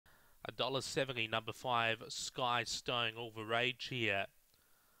$1.70, number 5, Sky Stone, all the rage here.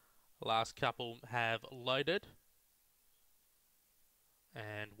 Last couple have loaded.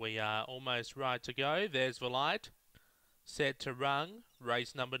 And we are almost right to go. There's the light. Set to run,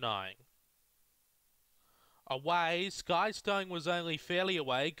 race number 9. Away, Sky Stone was only fairly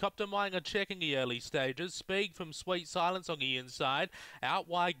away. Coptermining a check in the early stages. Speed from Sweet Silence on the inside. Out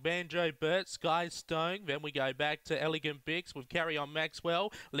wide, Banjo Burt, Sky Stone. Then we go back to Elegant Bix with Carry On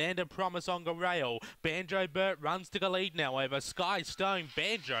Maxwell. Landed Promise on the rail. Banjo Burt runs to the lead now over Sky Stone.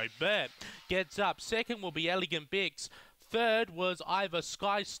 Banjo Burt gets up. Second will be Elegant Bix. Third was either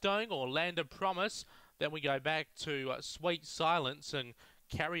Sky Stone or Landed Promise. Then we go back to Sweet Silence and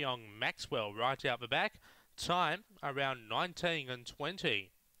Carry On Maxwell right out the back. Time around 19 and 20.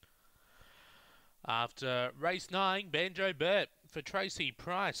 After race 9, Banjo Burt for Tracy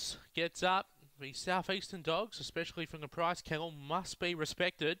Price gets up. The Southeastern dogs, especially from the Price kennel, must be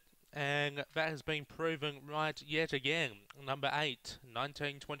respected, and that has been proven right yet again. Number 8,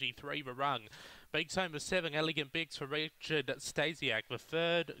 1923 the run. Beaks home the 7, Elegant Bix for Richard Stasiak. The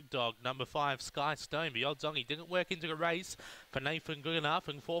third dog, number 5, Sky Stone. The odds on he didn't work into the race for Nathan Goodenough,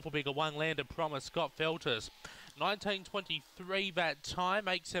 and fourth will be the 1 Landed Promise, Scott Felters. 1923 that time,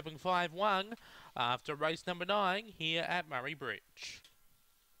 8751 after race number 9 here at Murray-Bridge.